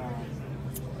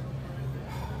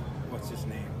what's his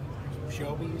name?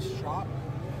 Shelby's shop?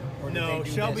 Or did no, they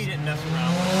do Shelby this? didn't mess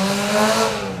around with it.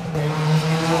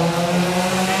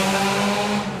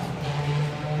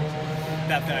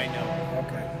 Not that I know.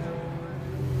 Okay.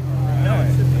 No,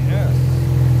 it should be.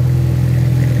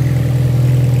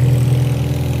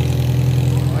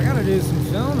 I gotta do some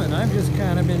filming. I've just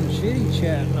kind of been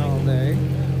chitty-chatting all day.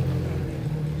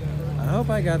 I hope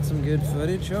I got some good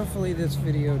footage. Hopefully this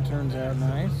video turns out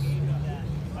nice.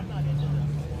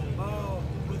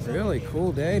 Really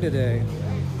cool day today.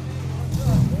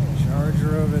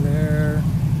 Charger over there.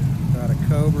 Got a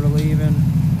Cobra leaving.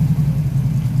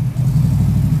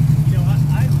 You know,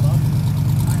 I love it.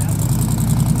 I have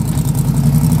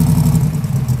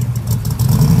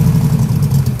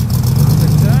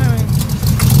Perfect timing.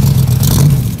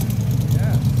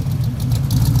 Yeah.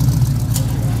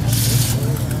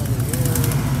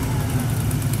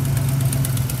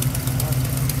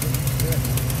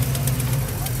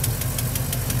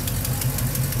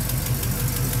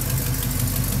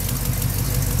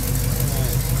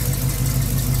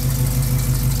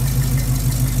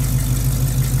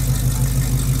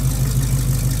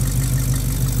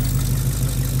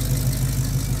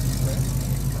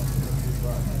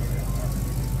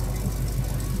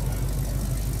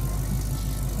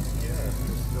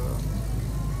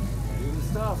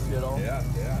 You know? Yeah,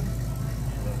 yeah.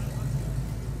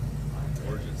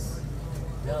 Gorgeous.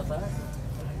 Yeah, thanks.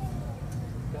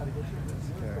 I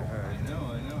know.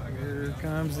 Here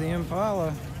comes the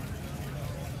Impala.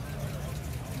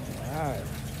 Alright,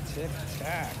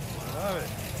 tic-tac. Love it.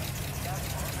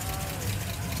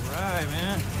 Right,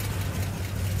 man.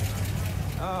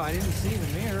 Oh, I didn't see the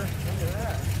mirror. Look at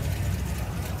that.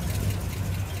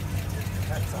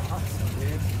 That's awesome,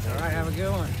 dude. Alright, have a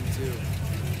good one. You too.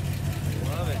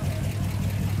 Love it.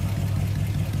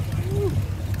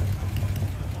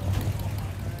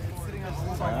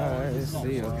 I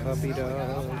see a puppy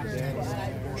dog.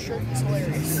 Shirt is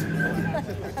hilarious.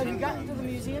 Have you gotten to the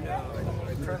museum yet?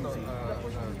 I turned the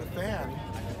fan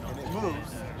and it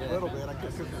moves a little bit. I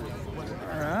guess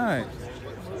Alright.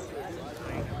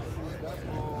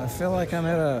 I feel like I'm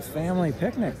at a family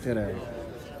picnic today.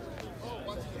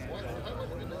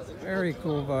 Very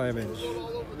cool vibage.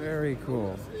 Very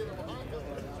cool.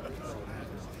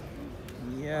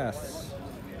 Yes.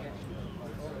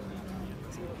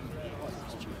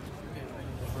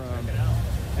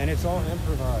 And it's all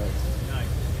improvised. Nice.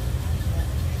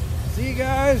 See you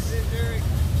guys.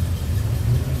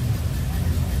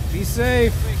 Be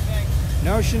safe.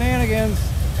 No shenanigans.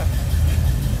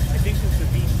 I think this is a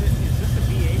V6. Is this a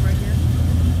V8 right here?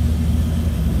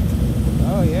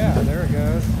 Oh yeah, there it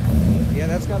goes. Yeah,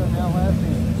 that's got an LS in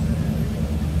it.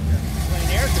 Plain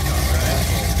air guitar, right?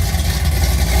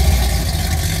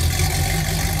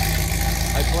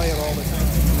 I play it all the time.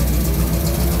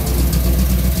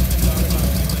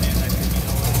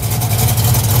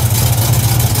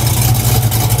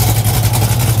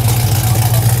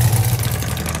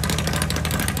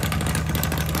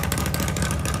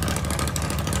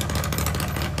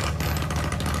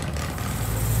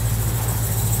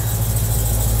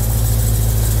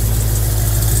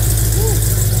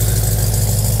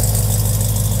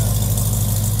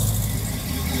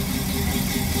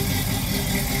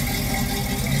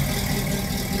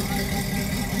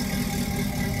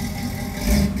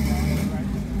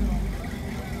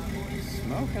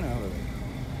 Smoking over there.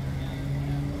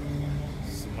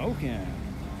 Smoking.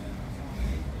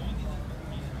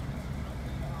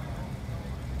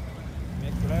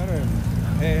 Make louder.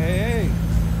 Hey, hey, hey.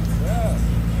 What's up?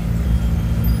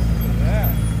 Look at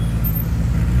that.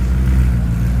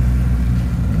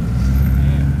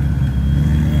 Man.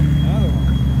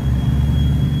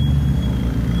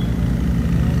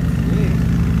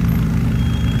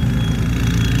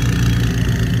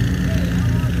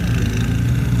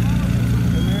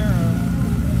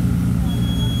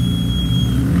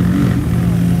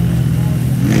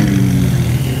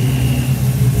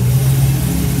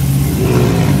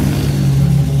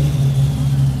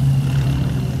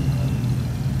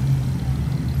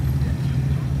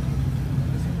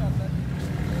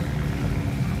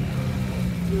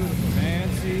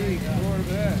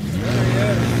 bet. There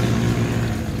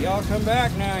he is. Y'all come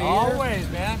back now, you hear? Always,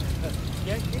 man.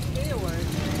 Get me away.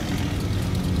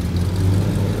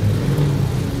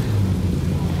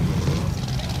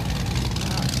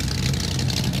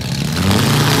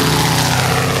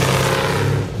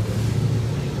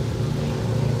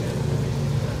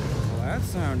 Well, that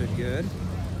sounded good.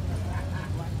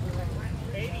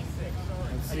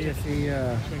 Let's see if he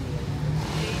does it.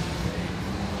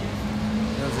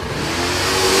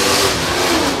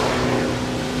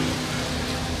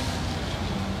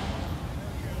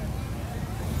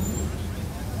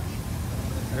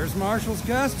 There's Marshall's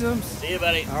Customs. See you,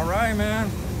 buddy. All right, man.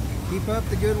 Keep up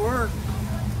the good work.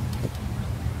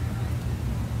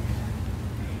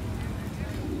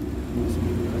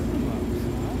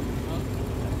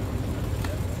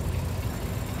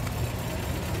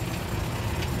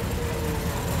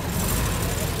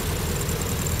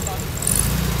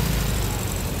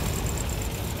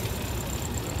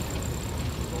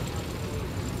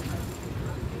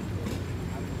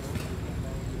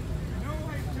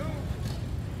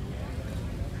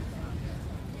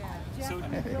 So,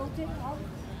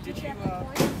 did you,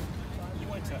 you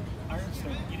went to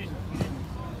Ironstone, you didn't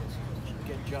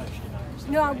get judged in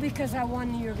Ironstone? No, because I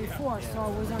won the year before, so I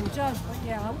was unjudged, but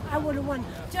yeah, I would have won.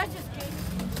 Judges gave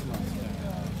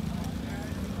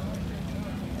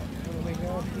What do we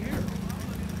got here?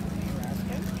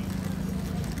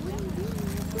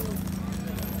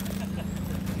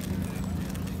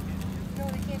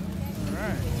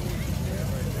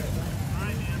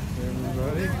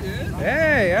 Everybody.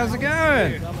 Hey, how's it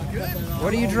going?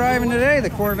 What are you driving today? The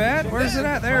Corvette? Where's it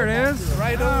at? There it is.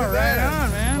 Right over right there.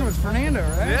 on, man. With Fernando,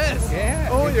 right? Yes. Yeah.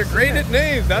 Oh, you're great at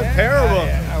names. That's terrible.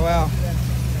 Yeah, well,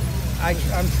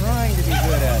 I'm trying to be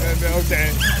good at it.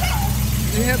 Okay.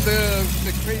 You had the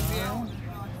crazy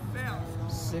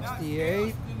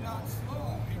 68.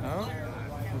 Oh,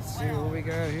 let's see what we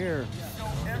got here.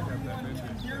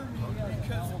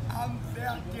 Because I'm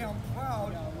that damn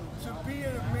proud to be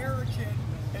an American,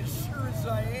 as sure as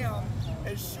I am,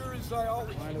 as sure as I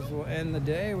always Might as well end the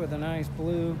day with a nice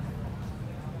blue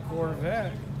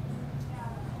Corvette.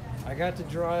 I got to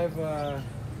drive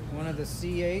one of the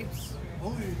C8s.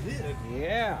 Oh, you did?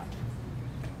 Yeah.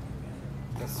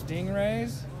 The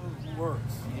Stingrays.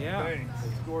 Works. Yeah. Thanks.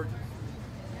 It's gorgeous.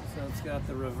 So it's got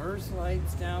the reverse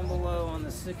lights down below on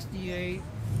the 68.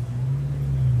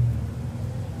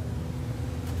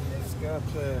 It's got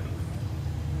the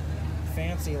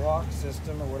fancy lock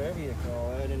system or whatever you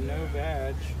call it and no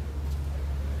badge.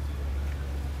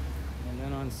 And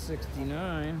then on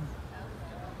 69,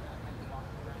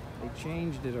 they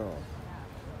changed it all.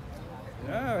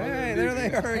 Oh, hey, there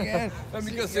they are again. Let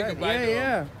me go say goodbye Yeah, to 'em.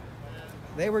 yeah.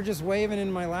 They were just waving in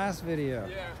my last video.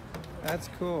 Yeah. That's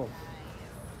cool.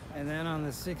 And then on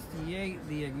the 68,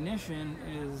 the ignition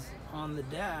is on the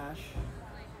dash,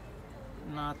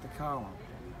 not the column.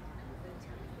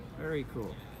 Very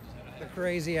cool. The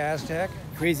Crazy Aztec.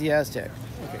 Crazy Aztec.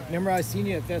 Okay. Remember I seen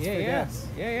you at That's Yeah, for yeah. Gas?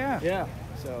 Yeah. Yeah.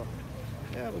 So,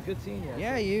 yeah, but good seeing you.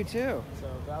 Yeah, you too.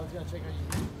 So I was gonna check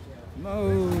out you.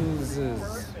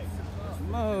 Moses.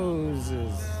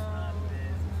 Moses.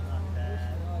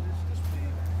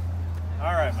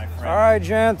 All right, my friend. All right,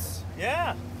 gents.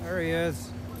 Yeah. There he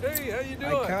is. Hey, how you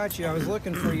doing? I caught you. I was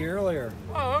looking for you earlier.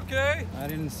 Oh, okay. I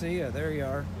didn't see you. There you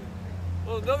are.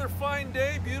 Well, another fine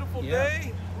day, beautiful Yeah.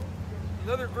 day.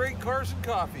 Another great Carson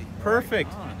coffee.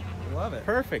 Perfect. Love it.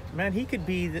 Perfect, man. He could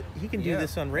be. He can do Yeah.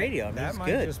 this on radio. I mean, That it's might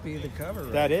good. just be the cover.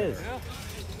 Right That there. is. Yeah.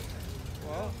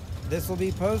 Well, This will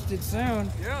be posted soon.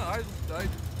 yeah,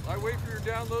 I wait for your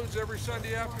downloads every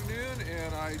Sunday afternoon,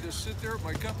 and I just sit there with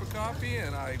my cup of coffee,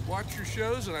 and I watch your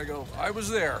shows, and I go, I was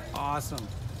there. Awesome.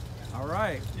 All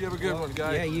right. You have a good one,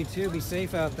 guy. Yeah, you too. Be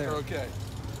safe out there. Okay.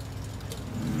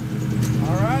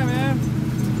 All right, man.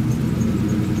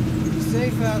 Be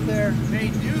safe out there. Hey,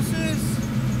 deuces.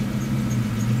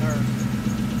 Or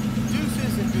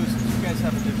deuces and deuces. You guys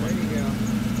have a good one. There you go.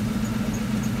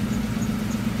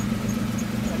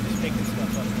 I'm just making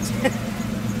stuff up.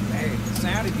 Hey, it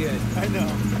sounded good. I know.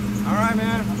 All right,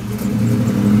 man.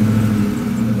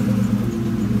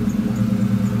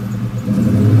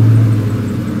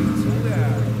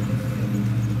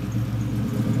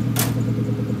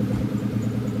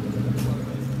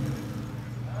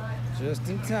 Just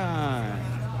in time.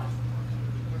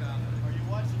 Are you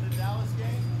watching the Dallas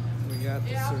game? We got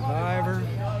the Survivor.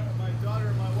 My daughter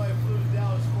and my wife flew to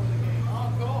Dallas for the game.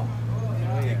 Oh, cool.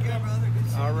 Take care, brother. Good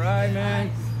seeing All you. right,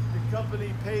 man. The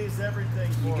company pays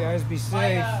everything for You guys be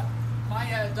safe.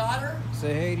 My daughter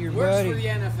Say hey to your works buddy. for the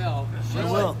NFL.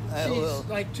 I will. She's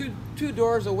like two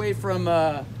doors away from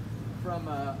what's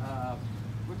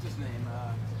his name?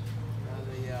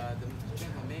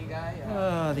 the main guy.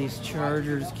 Oh, these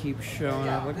chargers keep showing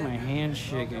up. Look at my hand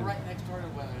shaking. Right next door to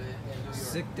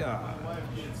Sick dog.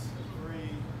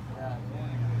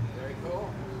 Very cool.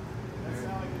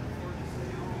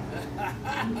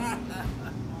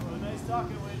 Well, nice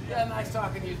talking with you. Yeah, nice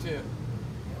talking to you too.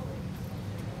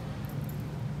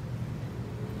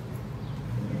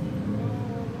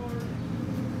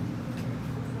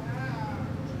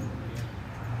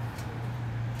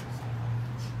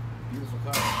 Beautiful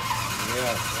car.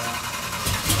 Yes.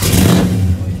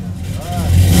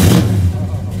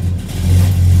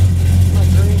 My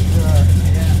dream car.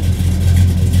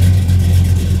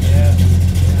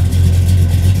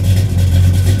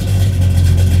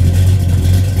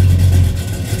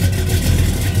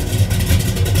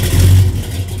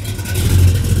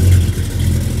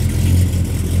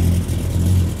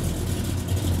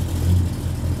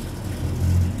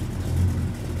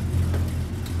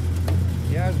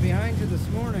 Yeah, I was behind you this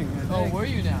morning. I Oh, think. were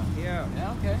you now? Yeah.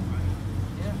 Yeah, okay.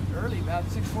 Yeah, early, about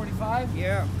 6:45?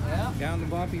 Yeah. Yeah. Down the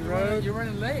bumpy road. You're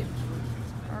running late.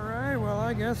 All right, well,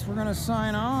 I guess we're going to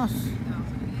sign off.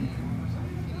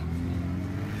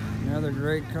 Another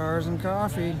great Cars and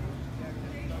Coffee.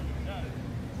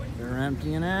 They're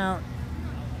emptying out.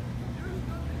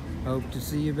 Hope to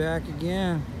see you back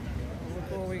again.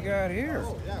 Look what we got here.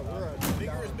 Oh, yeah,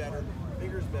 bigger is better.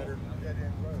 Bigger is better.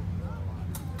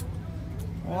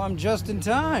 Well, I'm just in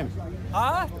time.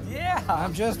 Huh? Yeah.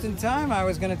 I'm just in time. I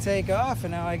was going to take off,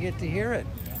 and now I get to hear it.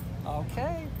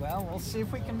 Okay, well, we'll see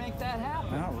if we can make that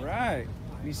happen. All right.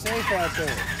 Be safe out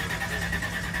there.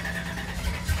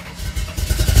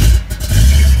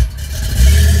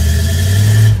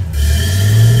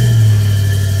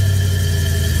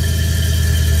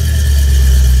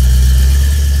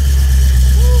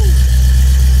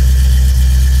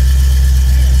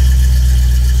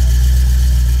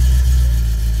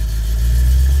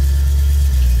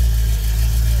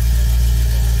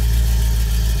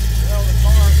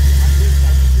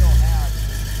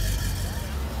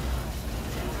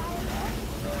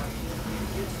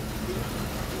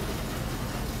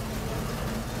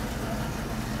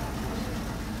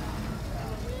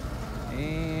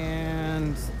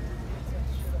 And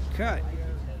cut.